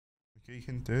Aquí hay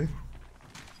gente,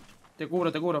 Te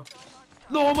cubro, te cubro.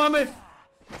 ¡No mames!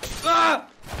 ¡Ah!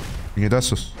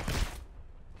 Puñetazos.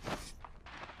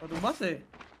 ¿Lo tumbaste?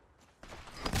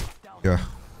 Yeah.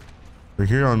 They're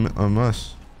here on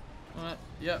us.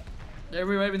 Yeah. They're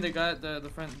reviving the guy, the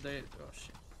friend. Oh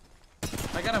shit.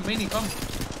 I got a mini, come.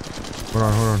 Hold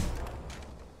on.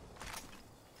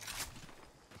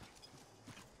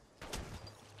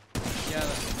 Yeah,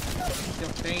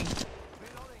 the pain.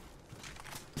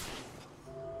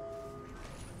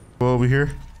 Go over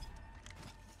here.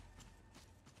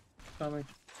 Coming.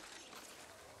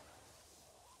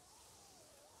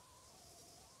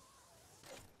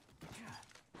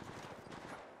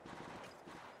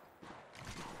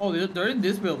 Oh, they're in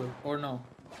this building, or no?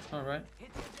 Alright.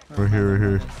 We're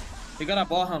here. They got a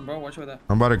ball hunt, bro. Watch with that.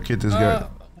 I'm about to kick this guy.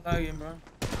 Again, bro.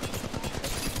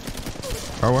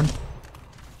 Got one.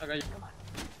 I got you.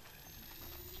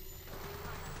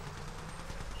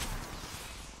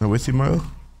 No, with you, Mario.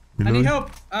 I need help.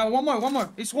 One more.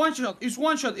 It's one shot. El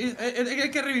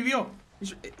que revivió.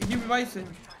 He revives him.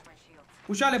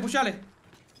 Pushale.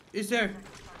 It's there.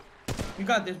 You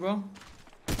got this, bro.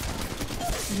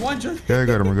 One shot. Yeah, I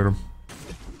got him.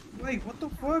 Wait, what the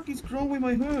fuck is wrong with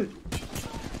my hood?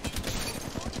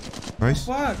 Nice.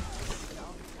 Fuck.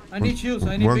 I need shields.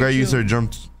 One guy used their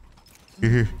jumps.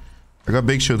 Here. I got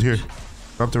big shield here.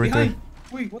 Dropped it right there.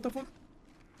 Wait, what the fuck?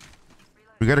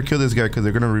 We gotta kill this guy because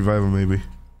they're gonna revive him maybe.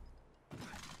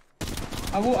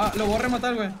 Lo voy a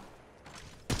rematar, güey.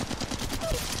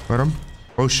 Got him.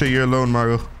 Oh shit, you're alone,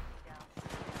 Mario.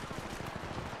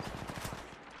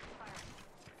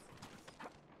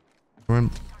 Come on.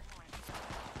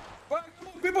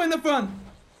 People in the front.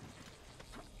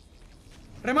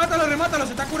 Remátalo,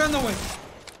 se está curando, güey.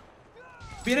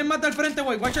 Vienen mata al frente,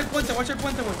 güey. Watch el puente, güey.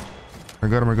 I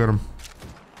got him.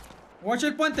 Watch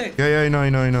el puente. Yeah, I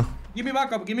know. Give me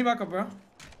backup, bro.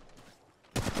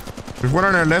 There's one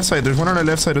on our left side.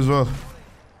 As well.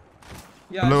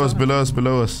 Yeah, Below us.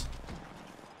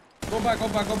 Go back.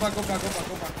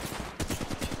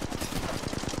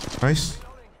 Nice.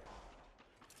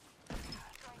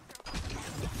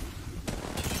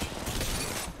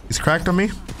 He's cracked on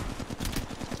me.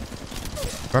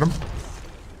 Got him.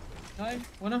 Nice,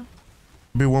 bueno.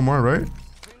 Be one more, right?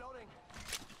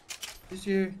 He's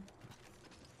here.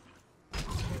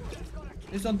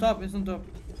 It's on top.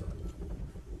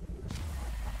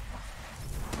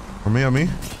 On me.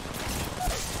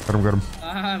 Got him.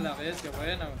 Ah, la bestia,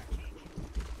 buena, güey.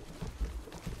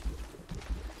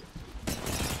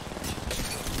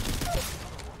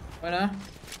 Buena.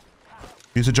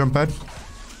 Use a jump pad.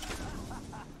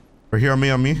 Right here on me.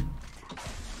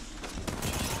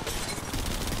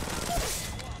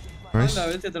 Nice. La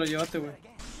bestia, te lo llevaste, güey.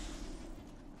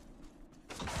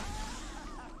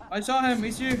 I saw him,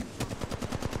 he's here.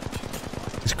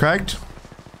 He's cracked.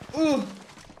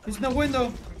 He's in the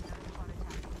window.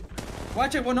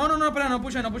 Watch it. Well, no, espera, no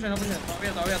pushe.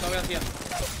 Todavía.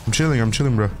 I'm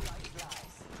chilling, bro.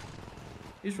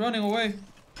 He's running away.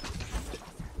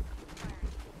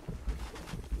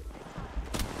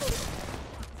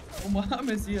 Oh,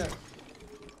 mames, yeah.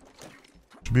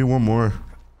 Should be one more.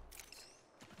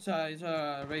 It's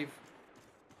a rave.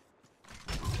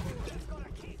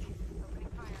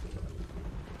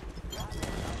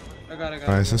 I got it.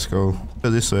 Nice, let's go. Go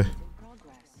this way.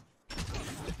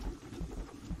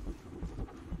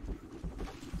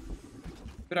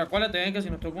 Pero acuérdate que si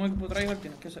nos toca un equipo tryhard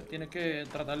tienes que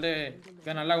tratar de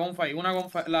ganar la gunfight.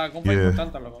 La gunfight es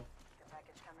importante, loco.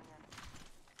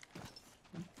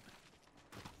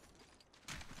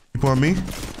 People on me.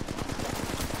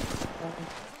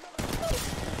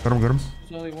 Got him.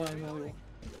 So igual.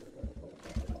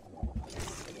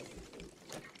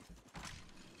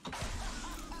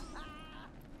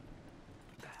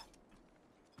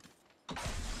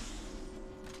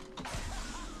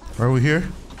 Are we here?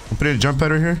 I'm putting a jump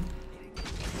pad right here.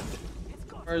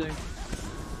 Where are they?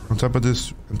 On top of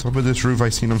this roof, I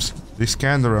seen them. They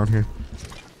scanned around here.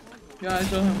 Yeah, I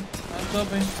saw him. I'm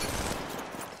stopping.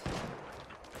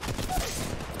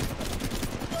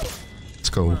 Let's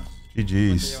go.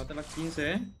 GG's.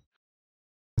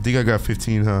 I think I got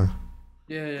 15, huh?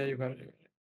 Yeah, you got it.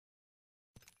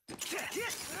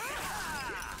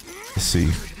 Let's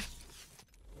see.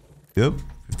 Yep,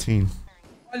 15.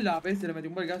 A la bestia, le metí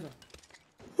un vergazo.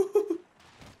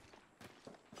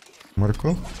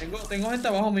 Marco. Tengo gente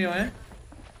abajo mío,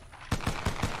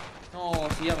 No,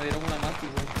 sí, ya me dieron una más,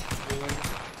 güey.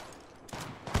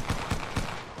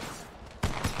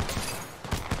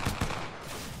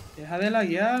 Deja de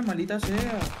laguear, maldita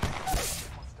sea.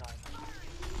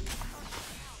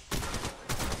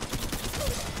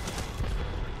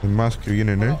 más que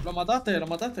vienen, Lo mataste, lo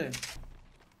mataste.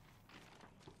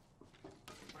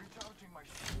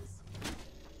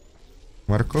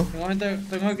 Marco.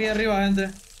 Tengo aquí arriba,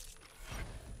 gente.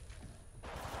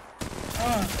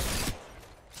 Ah.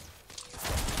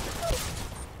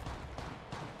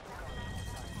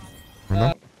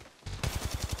 ¿Verdad?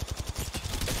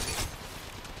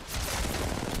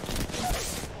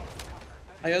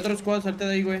 Hay otro squad, salte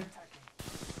de ahí, güey.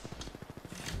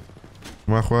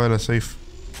 Voy a jugar a la safe.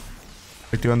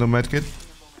 Activando medkit.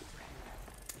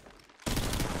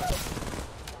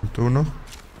 Falta uno.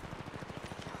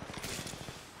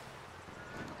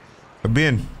 ¿Estás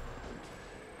bien?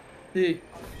 Sí.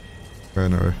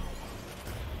 Bueno, a ver.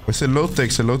 Pues el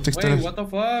Lotex está Wey, en... what the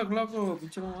fuck, loco.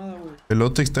 Pinche mamada, güey. El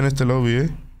Lotex está en este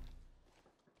lobby,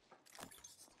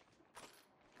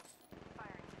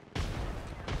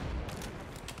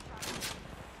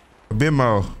 Bien,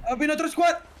 Mao. Ah, viene otro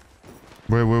squad.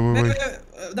 Voy.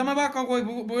 Dame vaca, güey.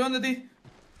 Voy donde ti.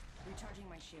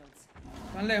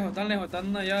 Tan lejos,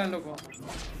 están allá, loco.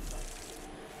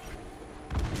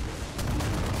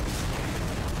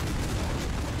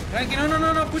 Tranqui,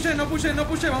 no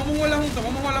pushe. Vamos a jugarla juntos.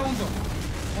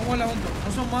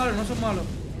 No son malos.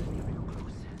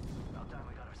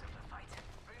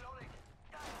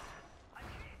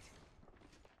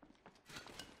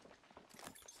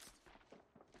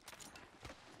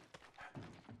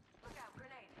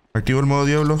 Activo el modo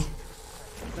diablo.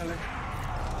 Dale.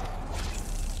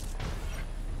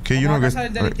 Que hay Vamos uno a que... casa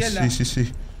del de la izquierda.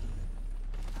 Sí.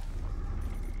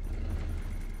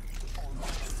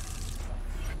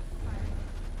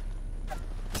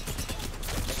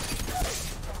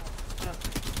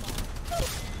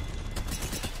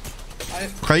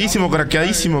 Craqueadísimo.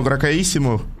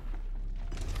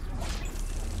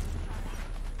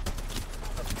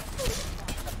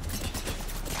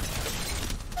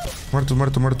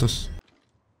 Muertos.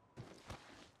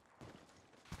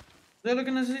 ¿Sabes lo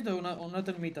que necesito? Una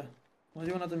termita. No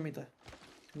llevo una termita.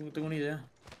 Tengo una idea.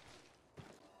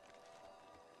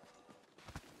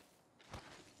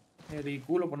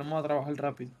 Ridículo, ponemos a trabajar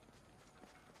rápido.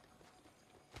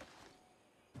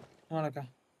 Vamos acá.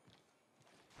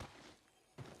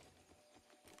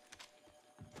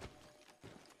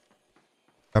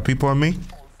 A people on me.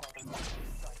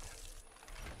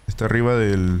 Está arriba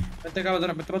del... Vete acá,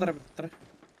 vete para atrás.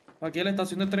 Aquí en la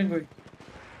estación de tren, güey.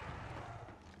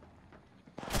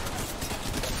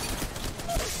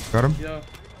 Got him. Cuidado.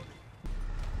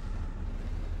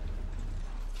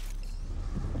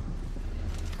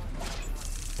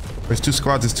 There's two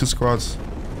squads.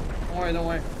 Don't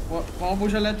worry. Vamos a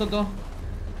pusharle a estos dos.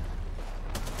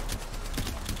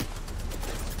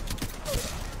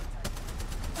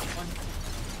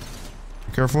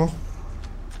 Be careful.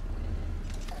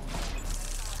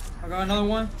 I got another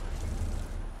one.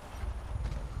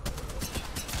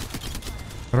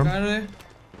 Got him. Got it.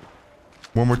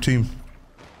 One more team.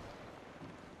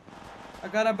 I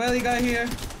got a belly guy here.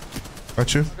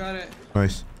 Got you. I got it.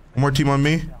 Nice. One more team on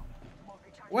me.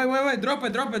 Wait. Drop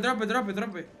it.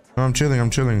 No, I'm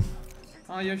chilling.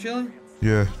 Oh, you're chilling?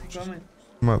 Yeah. Coming.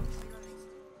 Come up.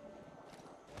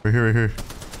 Right here.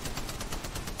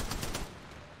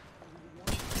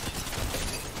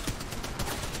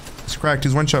 He's cracked.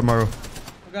 He's one shot, Mario.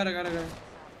 I got it.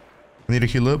 I need to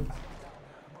heal up.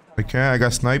 I can't. I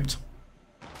got sniped.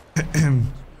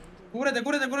 Cúbrete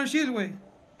con el shield, güey.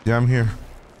 Yeah, I'm here.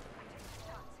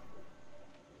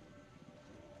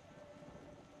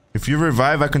 If you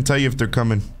revive, I can tell you if they're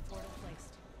coming.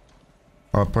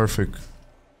 Oh, perfect.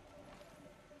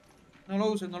 No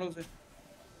lo uses.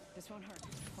 This won't hurt.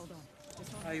 Hold on.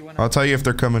 Ahí, bueno. I'll tell you if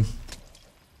they're coming.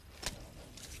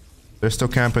 They're still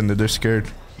camping. They're scared.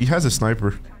 He has a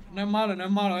sniper. No es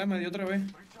malo, me dio otra vez.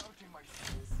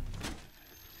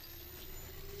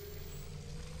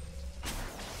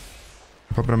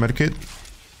 Pop it a medkit.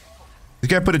 This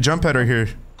guy put a jump pad right here.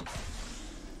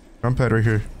 Jump pad right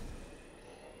here.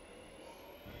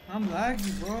 I'm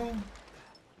laggy, bro.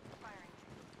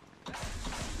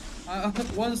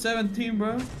 117,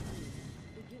 bro.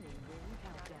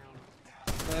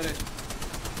 Got it.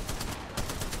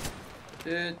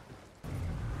 Shit.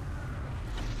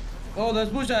 Oh, let's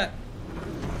push that.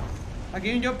 Aquí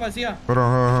hay un jump hacia. Hold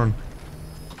on.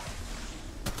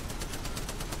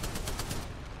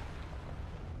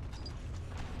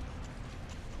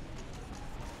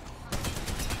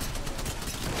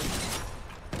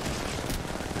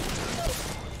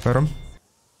 Got him.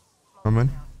 Coming.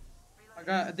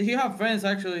 Did he have friends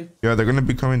actually? Yeah, they're gonna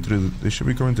be coming through. They should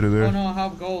be coming through there. Oh no,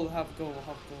 half gold. I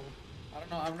don't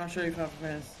know. I'm not sure if I have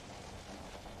friends.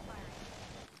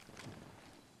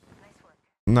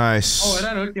 Nice. Oh,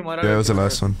 era el último. Yeah, it was the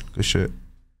last one. Good shit.